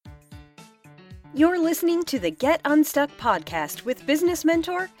You're listening to the Get Unstuck podcast with business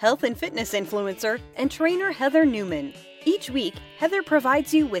mentor, health and fitness influencer, and trainer Heather Newman. Each week, Heather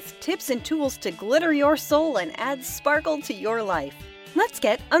provides you with tips and tools to glitter your soul and add sparkle to your life. Let's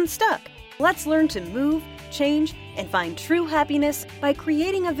get unstuck. Let's learn to move, change, and find true happiness by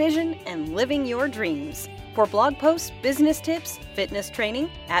creating a vision and living your dreams. For blog posts, business tips, fitness training,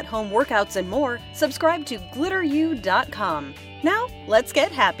 at-home workouts, and more, subscribe to glitteru.com. Now, let's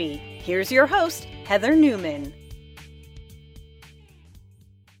get happy. Here's your host, Heather Newman.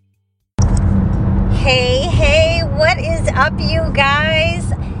 Hey, what is up, you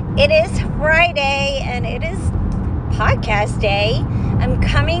guys? It is Friday and it is podcast day. I'm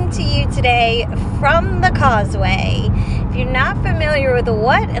coming to you today from the Causeway. If you're not familiar with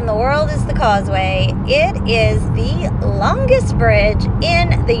what in the world is the Causeway, it is the longest bridge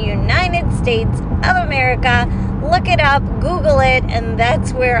in the United States of America. Look it up, Google it, and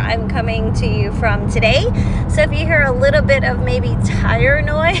that's where I'm coming to you from today. So if you hear a little bit of maybe tire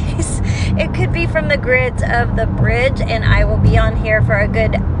noise, it could be from the grids of the bridge, and I will be on here for a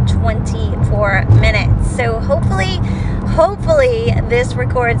good 24 minutes. So hopefully this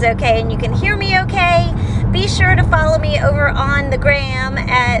records okay and you can hear me okay. Be sure to follow me over on the gram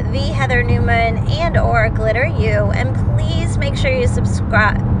at the Heather Newman and or GlitterU, and please make sure you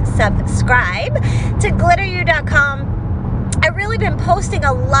subscribe to glitteru.com. I've really been posting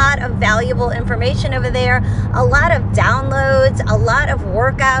a lot of valuable information over there, a lot of downloads, a lot of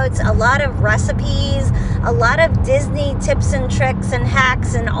workouts, a lot of recipes, a lot of Disney tips and tricks and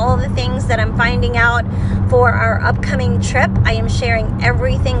hacks and all the things that I'm finding out for our upcoming trip. I am sharing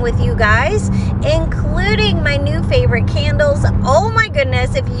everything with you guys, including my new favorite candles. Oh my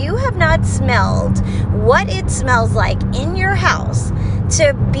goodness, if you have not smelled what it smells like in your house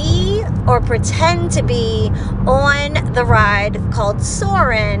to be or pretend to be on the ride called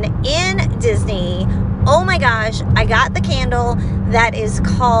Soarin' in Disney. Oh my gosh, I got the candle that is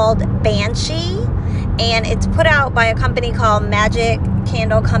called Banshee, and it's put out by a company called Magic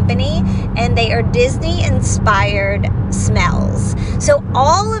Candle Company, and they are Disney inspired smells. So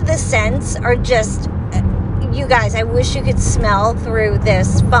all of the scents are just, you guys, I wish you could smell through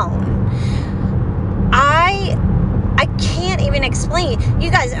this phone. I can't even explain.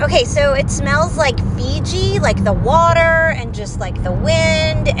 You guys, okay, so it smells like Fiji, like the water and just like the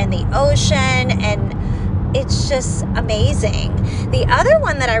wind and the ocean, and it's just amazing. The other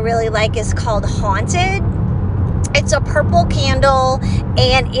one that I really like is called Haunted. It's a purple candle,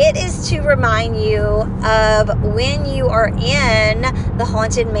 and it is to remind you of when you are in the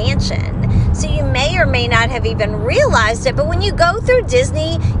Haunted Mansion. So you may or may not have even realized it, but when you go through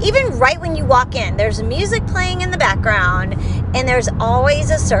Disney, even right when you walk in, there's music playing in the background, and there's always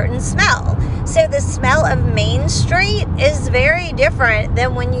a certain smell. So the smell of Main Street is very different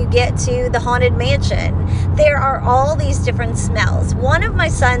than when you get to the Haunted Mansion. There are all these different smells. One of my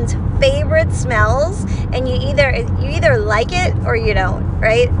son's favorite smells, and you either like it or you don't,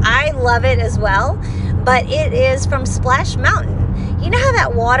 right? I love it as well, but it is from Splash Mountain. You know how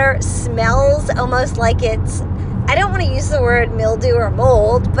that water smells almost like it's, I don't want to use the word mildew or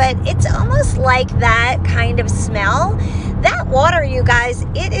mold, but it's almost like that kind of smell. That water, you guys,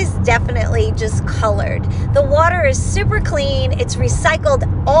 it is definitely just colored. The water is super clean. It's recycled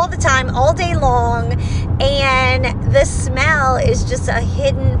all the time, all day long. And the smell is just a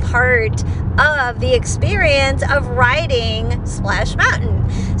hidden part of the experience of riding Splash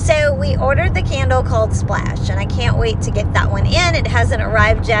Mountain. So we ordered the candle called Splash, and I can't wait to get that one in. It hasn't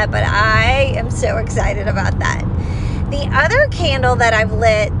arrived yet, but I am so excited about that. The other candle that I've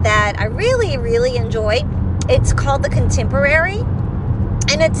lit that I really, really enjoyed, it's called the Contemporary,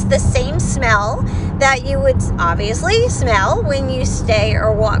 and it's the same smell that you would obviously smell when you stay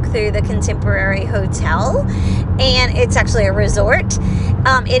or walk through the Contemporary Hotel, and it's actually a resort.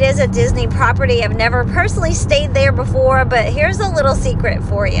 It is a Disney property. I've never personally stayed there before, but here's a little secret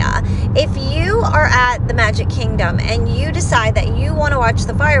for you. If you are at the Magic Kingdom and you decide that you want to watch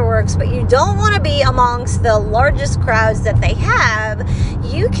the fireworks, but you don't want to be amongst the largest crowds that they have,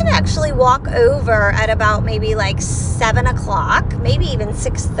 you can actually walk over at about maybe like 7 o'clock, maybe even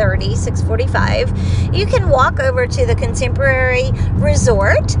 6:30, 6:45. You can walk over to the Contemporary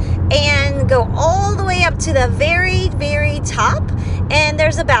Resort and go all the way up to the very, very top, and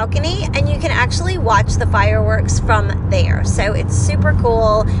there's a balcony, and you can actually watch the fireworks from there. So it's super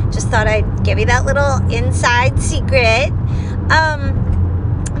cool. Just thought I'd give you that little inside secret.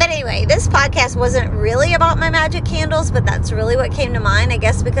 But anyway, this this podcast wasn't really about my magic candles, but that's really what came to mind, I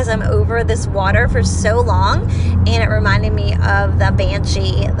guess, because I'm over this water for so long, and it reminded me of the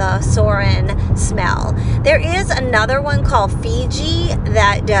Banshee, the Soarin' smell. There is another one called Fiji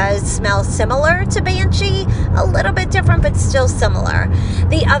that does smell similar to Banshee, a little bit different, but still similar.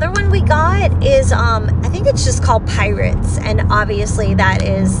 The other one we got is, I think it's just called Pirates, and obviously that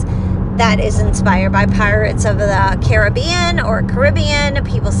is inspired by Pirates of the Caribbean or Caribbean.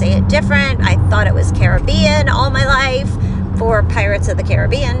 People say it different. I thought it was Caribbean all my life for Pirates of the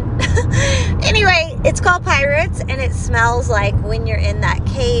Caribbean. Anyway, it's called Pirates, and it smells like when you're in that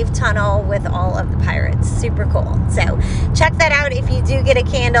cave tunnel with all of the pirates. Super cool. So check that out. If you do get a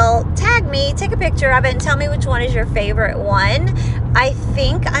candle, tag me, take a picture of it, and tell me which one is your favorite one. I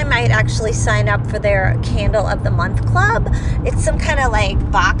think I might actually sign up for their Candle of the Month Club. It's some kind of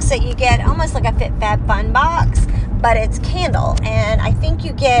like box that you get, almost like a Fit Fab Fun box, but it's candle. And I think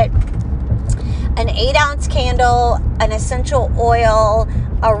you get an 8-ounce candle, an essential oil,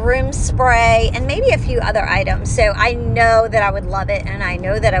 a room spray, and maybe a few other items. So I know that I would love it, and I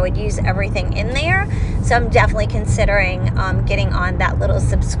know that I would use everything in there. So I'm definitely considering getting on that little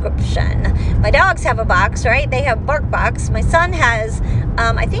subscription. My dogs have a box, right? They have BarkBox. My son has,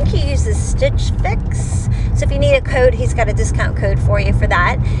 I think he uses Stitch Fix. So if you need a code, he's got a discount code for you for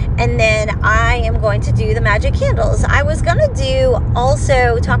that. And then I am going to do the magic candles. I was going to do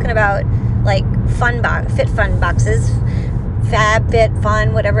also talking about like Fit Fun boxes, Fab Fit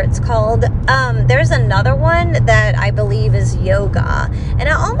Fun, whatever it's called. There's another one that I believe is yoga, and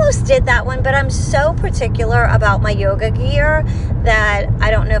I almost did that one, but I'm so particular about my yoga gear that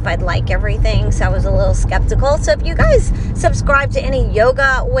I don't know if I'd like everything, so I was a little skeptical. So if you guys subscribe to any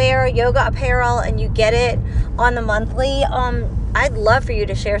yoga wear, yoga apparel, and you get it on the monthly, I'd love for you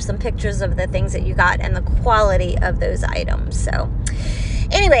to share some pictures of the things that you got and the quality of those items. So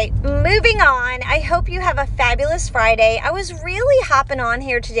anyway, moving on. I hope you have a fabulous Friday. I was really hopping on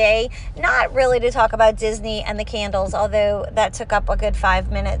here today, not really to talk about Disney and the candles, although that took up a good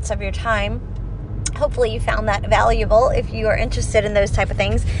 5 minutes of your time. Hopefully you found that valuable if you are interested in those type of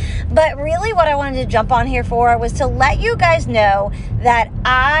things. But really what I wanted to jump on here for was to let you guys know that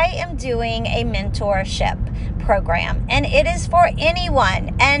I am doing a mentorship program, and it is for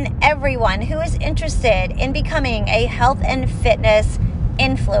anyone and everyone who is interested in becoming a health and fitness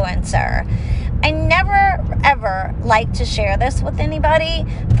influencer. I never ever like to share this with anybody.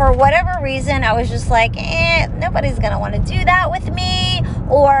 For whatever reason, I was just like, nobody's gonna want to do that with me.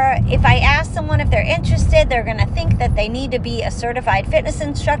 Or if I ask someone if they're interested, they're gonna think that they need to be a certified fitness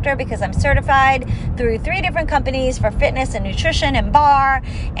instructor because I'm certified through 3 different companies for fitness and nutrition and bar.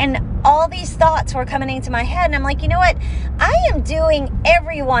 And all these thoughts were coming into my head, and I'm like, you know what? I am doing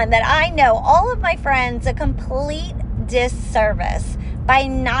everyone that I know, all of my friends, a complete disservice by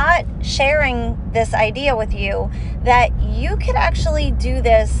not sharing this idea with you that you could actually do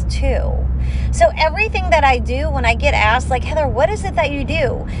this too. So everything that I do, when I get asked, like, Heather, what is it that you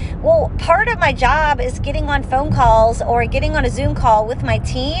do? Well, part of my job is getting on phone calls or getting on a Zoom call with my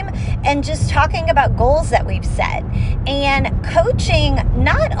team and just talking about goals that we've set. And coaching,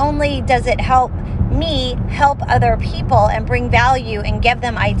 not only does it help me help other people and bring value and give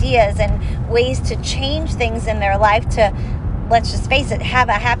them ideas and ways to change things in their life to, let's just face it, have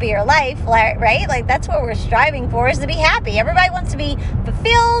a happier life, right? Like, that's what we're striving for, is to be happy. Everybody wants to be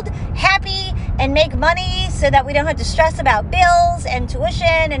fulfilled, happy, and make money so that we don't have to stress about bills and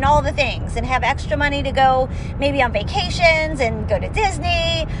tuition and all the things, and have extra money to go maybe on vacations and go to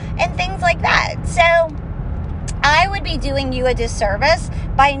Disney and things like that. So I would be doing you a disservice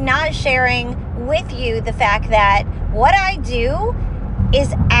by not sharing with you the fact that what I do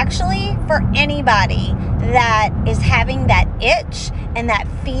is actually for anybody that is having that itch and that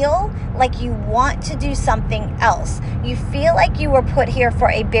feel like you want to do something else. You feel like you were put here for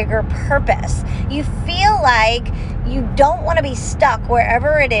a bigger purpose. You feel like you don't want to be stuck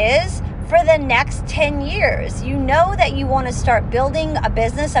wherever it is for the next 10 years. You know that you want to start building a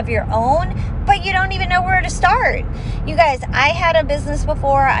business of your own, but you don't even know where to start. You guys, I had a business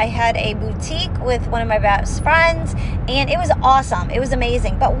before. I had a boutique with one of my best friends, and it was awesome. It was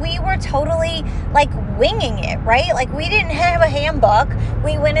amazing, but we were totally like winging it, right? Like, we didn't have a handbook.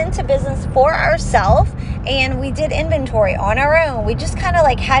 We went into business for ourselves, and we did inventory on our own. We just kind of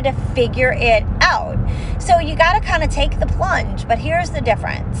like had to figure it out. So you got to kind of take the plunge, but here's the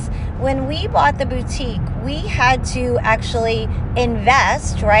difference. When we bought the boutique, we had to actually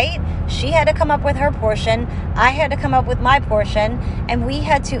invest, right? She had to come up with her portion. I had to come up with my portion, and we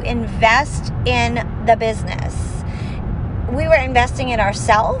had to invest in the business. We were investing in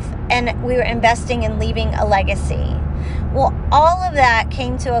ourselves, and we were investing in leaving a legacy. Well, all of that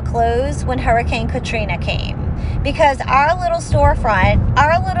came to a close when Hurricane Katrina came, because our little storefront,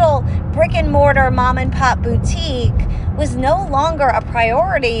 our little brick and mortar mom and pop boutique was no longer a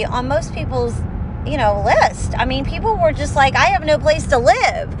priority on most people's, list. I mean, people were just like, I have no place to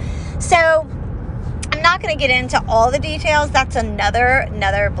live. So I'm not going to get into all the details. That's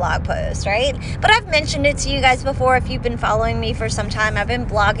another blog post, right? But I've mentioned it to you guys before. If you've been following me for some time, I've been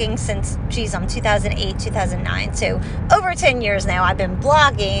blogging since, 2008, 2009. So over 10 years now, I've been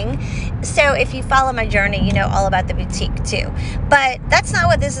blogging. So if you follow my journey, you know all about the boutique too. But that's not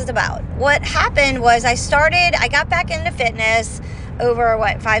what this is about. What happened was I got back into fitness over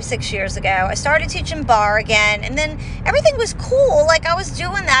 5-6 years ago. I started teaching bar again, and then everything was cool. Like, I was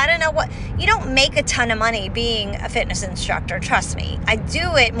doing that, and you don't make a ton of money being a fitness instructor, trust me. I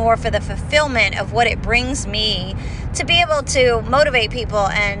do it more for the fulfillment of what it brings me to be able to motivate people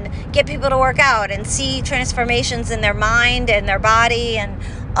and get people to work out and see transformations in their mind and their body and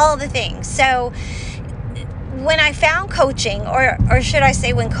all the things. So when I found coaching, or should I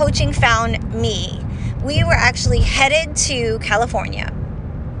say when coaching found me, we were actually headed to California,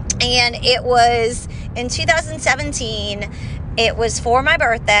 and it was in 2017. It was for my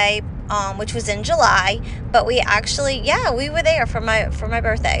birthday, which was in July, but we were there for my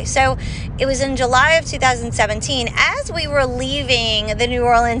birthday. So it was in July of 2017. As we were leaving the New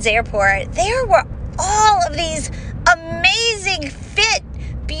Orleans airport, there were all of these amazing, fit,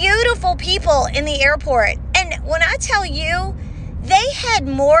 beautiful people in the airport. And when I tell you, they had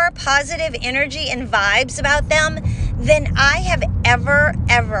more positive energy and vibes about them than I have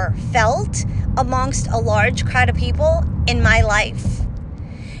ever felt amongst a large crowd of people in my life.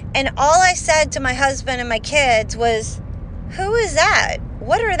 And all I said to my husband and my kids was, "Who is that?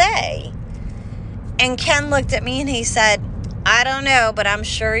 What are they?" And Ken looked at me and he said, "I don't know, but I'm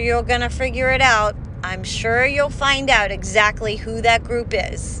sure you're going to figure it out. I'm sure you'll find out exactly who that group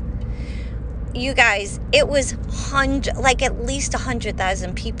is." You guys, it was at least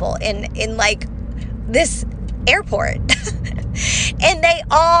 100,000 people in like this airport. And they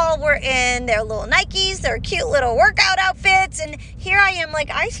all were in their little Nikes, their cute little workout outfits. And here I am,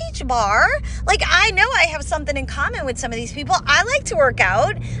 like, I teach bar. Like, I know I have something in common with some of these people. I like to work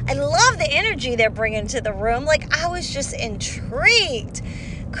out. I love the energy they're bringing to the room. Like, I was just intrigued.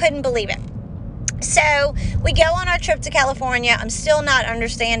 Couldn't believe it. So we go on our trip to California. I'm still not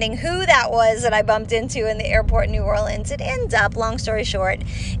understanding who that was that I bumped into in the airport in New Orleans. It ends up, long story short,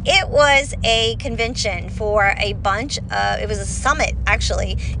 it was a convention for it was a summit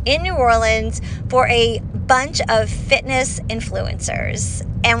actually in New Orleans for a bunch of fitness influencers.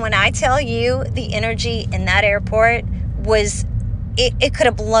 And when I tell you the energy in that airport was, it could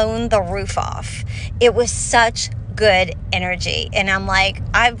have blown the roof off. It was such good energy. And I'm like,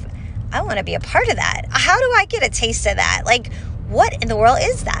 I want to be a part of that. How do I get a taste of that? Like, what in the world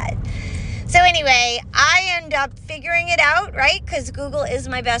is that? So anyway, I end up figuring it out, right? Because Google is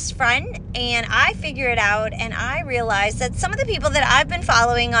my best friend. And I figure it out, and I realize that some of the people that I've been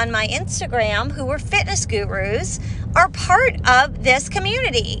following on my Instagram who were fitness gurus are part of this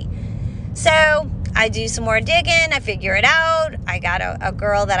community. So I do some more digging. I figure it out. I got a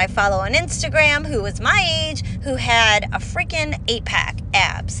girl that I follow on Instagram who was my age, who had a freaking 8-pack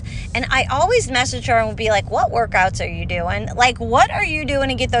abs. And I always message her and would be like, "What workouts are you doing? Like, what are you doing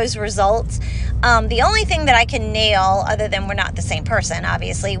to get those results?" The only thing that I can nail, other than we're not the same person,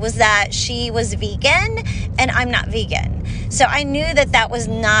 obviously, was that she was vegan and I'm not vegan. So I knew that was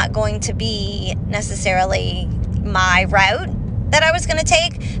not going to be necessarily my route that I was going to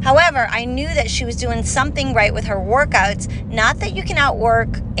take. However, I knew that she was doing something right with her workouts. Not that you can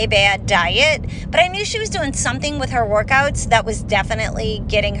outwork a bad diet, but I knew she was doing something with her workouts that was definitely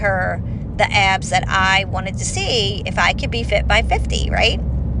getting her the abs that I wanted to see if I could be fit by 50, right?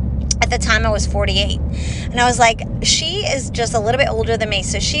 At the time I was 48. And I was like, she is just a little bit older than me.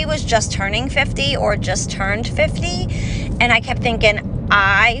 So she was just turning 50 or just turned 50. And I kept thinking,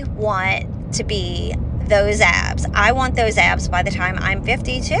 I want to be those abs. I want those abs by the time I'm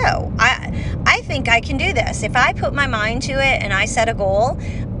 52. I think I can do this. If I put my mind to it and I set a goal,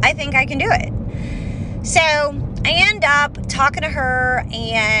 I think I can do it. So I end up talking to her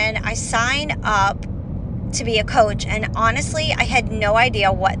and I sign up to be a coach. And honestly, I had no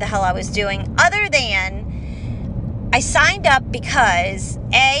idea what the hell I was doing, other than I signed up because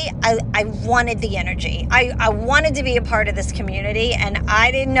I wanted the energy. I wanted to be a part of this community, and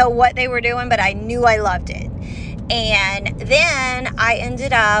I didn't know what they were doing, but I knew I loved it. And then I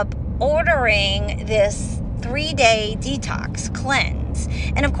ended up ordering this 3-day detox cleanse.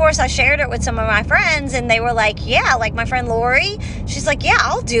 And of course I shared it with some of my friends, and they were like, yeah, like my friend Lori, she's like, yeah,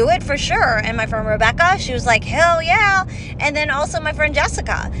 I'll do it for sure. And my friend Rebecca, she was like, hell yeah. And then also my friend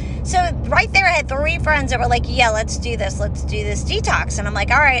Jessica. So right there I had 3 friends that were like, yeah, let's do this detox. And I'm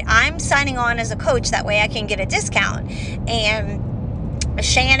like, all right, I'm signing on as a coach, that way I can get a discount. And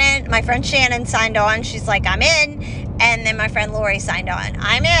Shannon, my friend Shannon, signed on. She's like, I'm in. And then my friend Lori signed on.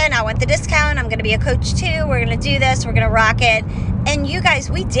 I'm in. I want the discount. I'm going to be a coach too. We're going to do this. We're going to rock it. And you guys,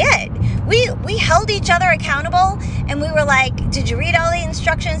 we did. We held each other accountable, and we were like, did you read all the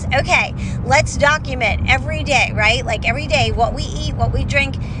instructions? Okay, let's document every day, right? Like every day, what we eat, what we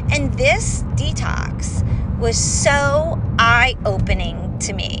drink. And this detox was so eye-opening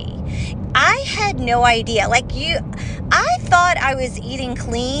to me. I had no idea. I thought I was eating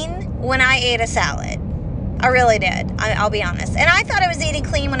clean when I ate a salad. I really did. I'll be honest. And I thought I was eating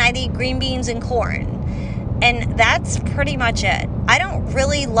clean when I'd eat green beans and corn. And that's pretty much it. I don't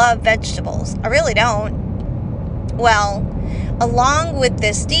really love vegetables. I really don't. Well, along with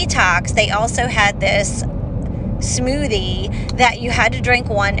this detox, they also had this smoothie that you had to drink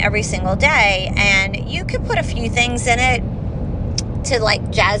one every single day. And you could put a few things in it to like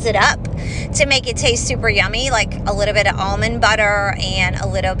jazz it up, to make it taste super yummy, like a little bit of almond butter and a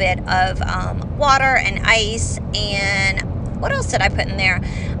little bit of water and ice. And what else did I put in there?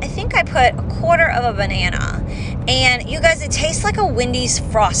 I think I put a quarter of a banana. And you guys, it tastes like a Wendy's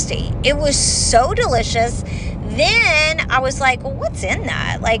Frosty. It was so delicious. Then I was like, well, what's in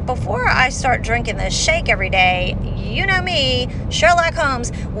that? Like, before I start drinking this shake every day, you know me, Sherlock Holmes,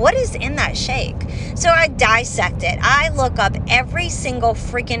 what is in that shake? So I dissect it. I look up every single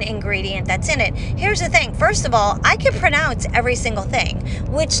freaking ingredient that's in it. Here's the thing. First of all, I could pronounce every single thing,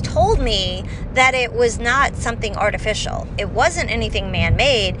 which told me that it was not something artificial. It wasn't anything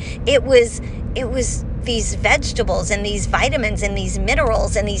man-made. It was these vegetables and these vitamins and these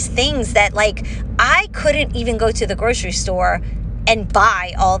minerals and these things that, like, I couldn't even go to the grocery store and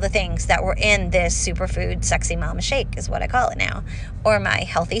buy all the things that were in this superfood sexy mama shake, is what I call it now, or my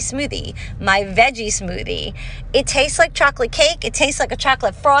healthy smoothie, my veggie smoothie. It tastes like chocolate cake. It tastes like a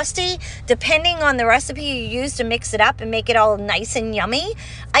chocolate frosty, depending on the recipe you use to mix it up and make it all nice and yummy.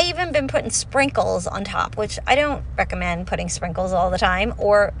 I even been putting sprinkles on top, which I don't recommend putting sprinkles all the time,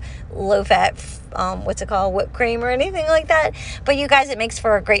 or low-fat, whipped cream or anything like that. But you guys, it makes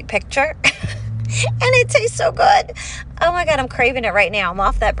for a great picture. And it tastes so good. Oh my God, I'm craving it right now. I'm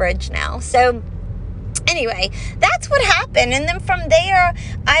off that bridge now. So anyway, that's what happened. And then from there,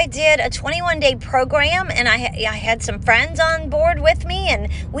 I did a 21-day program, and I had some friends on board with me, and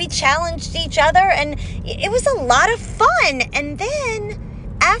we challenged each other, and it was a lot of fun. And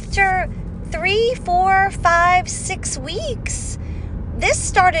then after 3, 4, 5, 6 weeks, this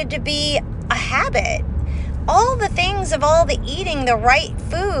started to be a habit. All the things of all the eating the right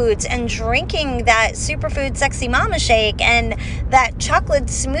foods and drinking that superfood sexy mama shake and that chocolate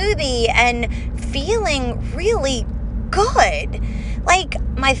smoothie and feeling really good. Like,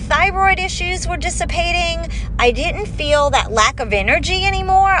 my thyroid issues were dissipating. I didn't feel that lack of energy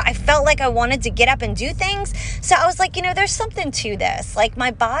anymore. I felt like I wanted to get up and do things. So I was like, there's something to this. Like, my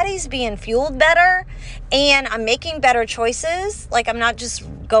body's being fueled better, and I'm making better choices. Like, I'm not just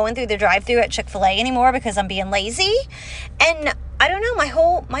going through the drive-thru at Chick-fil-A anymore because I'm being lazy. And I don't know,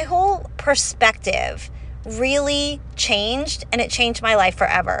 my whole perspective really changed, and it changed my life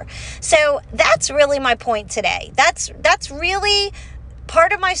forever. So that's really my point today. That's really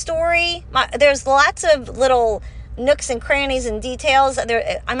part of my story. There's lots of little nooks and crannies and details.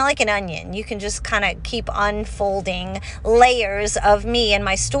 I'm like an onion. You can just kind of keep unfolding layers of me and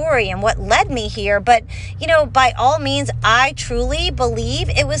my story and what led me here. But, by all means, I truly believe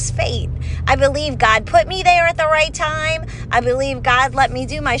it was fate. I believe God put me there at the right time. I believe God let me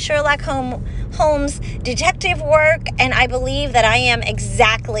do my Sherlock Holmes detective work. And I believe that I am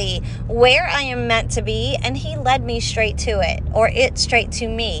exactly where I am meant to be. And He led me straight to it, or it straight to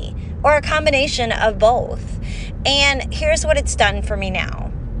me, or a combination of both. And here's what it's done for me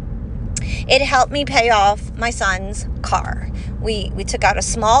now. It helped me pay off my son's car. We took out a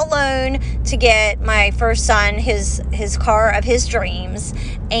small loan to get my first son his car of his dreams.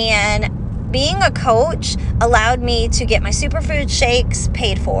 And being a coach allowed me to get my superfood shakes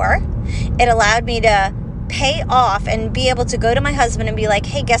paid for. It allowed me to pay off and be able to go to my husband and be like,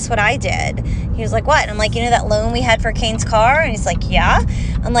 hey, guess what I did? He was like, what? And I'm like, that loan we had for Kane's car? And he's like, yeah.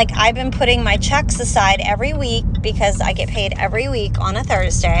 I'm like, I've been putting my checks aside every week because I get paid every week on a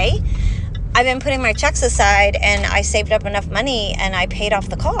Thursday. I've been putting my checks aside, and I saved up enough money and I paid off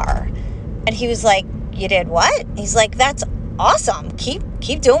the car. And he was like, you did what? He's like, that's awesome. Keep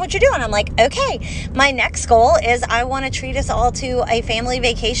doing what you're doing. I'm like, okay, my next goal is I want to treat us all to a family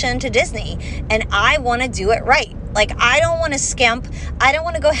vacation to Disney, and I want to do it right. Like, I don't want to skimp. I don't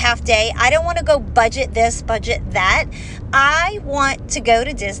want to go half day. I don't want to go budget this, budget that. I want to go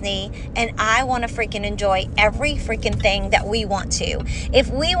to Disney, and I want to freaking enjoy every freaking thing that we want to. If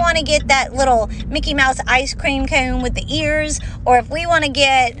we want to get that little Mickey Mouse ice cream cone with the ears, or if we want to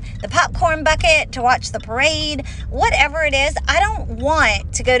get the popcorn bucket to watch the parade, whatever it is, I don't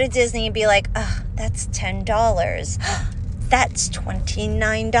want to go to Disney and be like, oh, that's $10. That's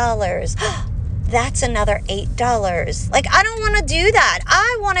 $29. That's another $8. Like, I don't want to do that.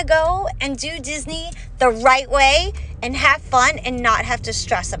 I want to go and do Disney the right way and have fun and not have to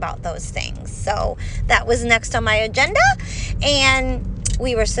stress about those things. So that was next on my agenda. And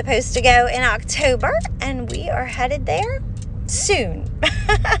we were supposed to go in October, and we are headed there soon.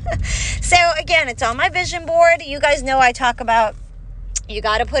 So again, it's on my vision board. You guys know I talk about, you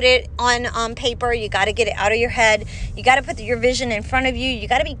got to put it on paper. You got to get it out of your head. You got to put your vision in front of you. You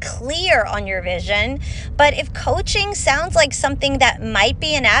got to be clear on your vision. But if coaching sounds like something that might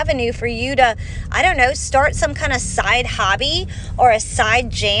be an avenue for you to, I don't know, start some kind of side hobby or a side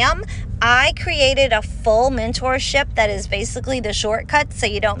jam, I created a full mentorship that is basically the shortcut so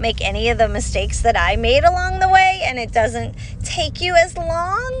you don't make any of the mistakes that I made along the way, and it doesn't take you as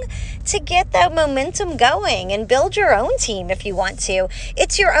long to get the momentum going and build your own team if you want to.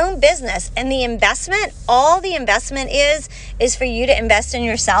 It's your own business, and the investment, all the investment is for you to invest in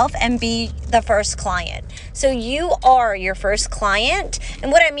yourself and be the first client. So you are your first client,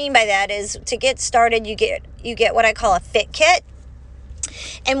 and what I mean by that is, to get started, you get what I call a fit kit.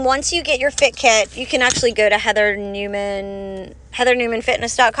 And once you get your fit kit, you can actually go to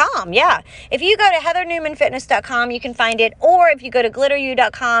heathernewmanfitness.com. Yeah. If you go to heathernewmanfitness.com, you can find it. Or if you go to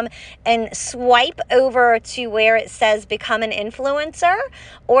glitteru.com and swipe over to where it says become an influencer,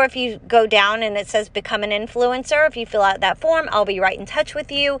 or if you go down and it says become an influencer, if you fill out that form, I'll be right in touch with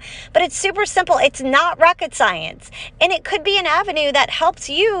you. But it's super simple. It's not rocket science. And it could be an avenue that helps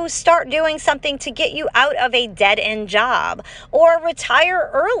you start doing something to get you out of a dead-end job, or retire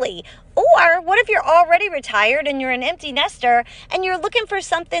early. Or what if you're already retired and you're an empty nester and you're looking for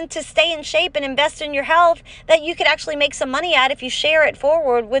something to stay in shape and invest in your health that you could actually make some money at if you share it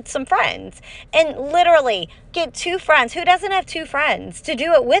forward with some friends? And literally get 2 friends. Who doesn't have 2 friends to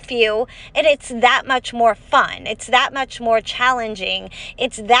do it with you? And it's that much more fun. It's that much more challenging.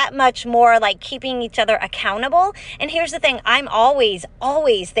 It's that much more like keeping each other accountable. And here's the thing. I'm always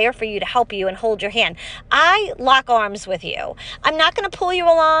there for you to help you and hold your hand. I lock arms with you. I'm not going to pull you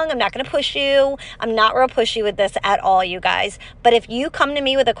along. I'm not going to push you. I'm not real pushy with this at all, you guys. But if you come to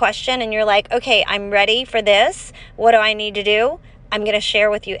me with a question and you're like, okay, I'm ready for this, what do I need to do? I'm going to share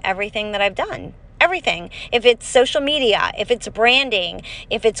with you everything that I've done. Everything. If it's social media, if it's branding,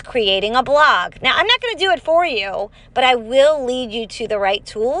 if it's creating a blog. Now, I'm not going to do it for you, but I will lead you to the right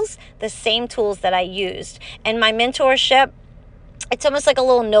tools, the same tools that I used. And my mentorship, it's almost like a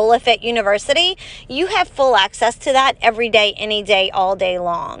little NOLA Fit University. You have full access to that every day, any day, all day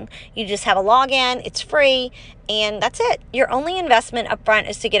long. You just have a login. It's free. And that's it. Your only investment up front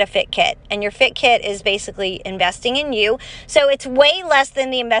is to get a fit kit. And your fit kit is basically investing in you. So it's way less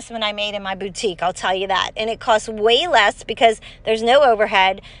than the investment I made in my boutique, I'll tell you that. And it costs way less because there's no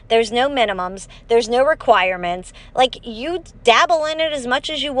overhead, there's no minimums, there's no requirements. Like, you dabble in it as much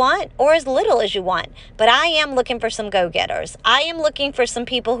as you want or as little as you want. But I am looking for some go-getters. I am looking for some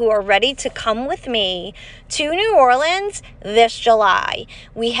people who are ready to come with me to New Orleans this July.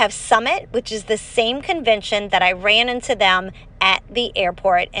 We have Summit, which is the same convention that I ran into them at the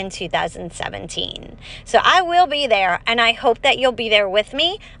airport in 2017. So I will be there, and I hope that you'll be there with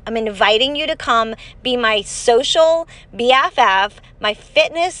me. I'm inviting you to come be my social BFF, my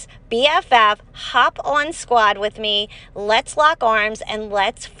fitness BFF. Hop on squad with me. Let's lock arms and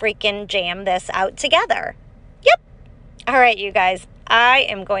let's freaking jam this out together. Yep. All right, you guys. I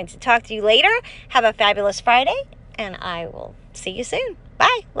am going to talk to you later. Have a fabulous Friday, and I will see you soon.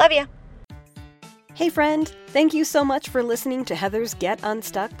 Bye. Love you. Hey friend, thank you so much for listening to Heather's Get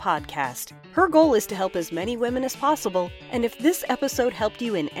Unstuck podcast. Her goal is to help as many women as possible, and if this episode helped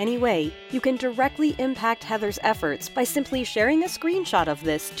you in any way, you can directly impact Heather's efforts by simply sharing a screenshot of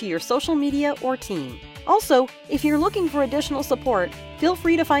this to your social media or team. Also, if you're looking for additional support, feel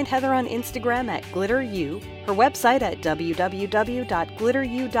free to find Heather on Instagram at GlitterU, her website at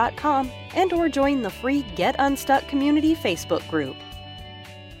www.glitteru.com, and or join the free Get Unstuck community Facebook group.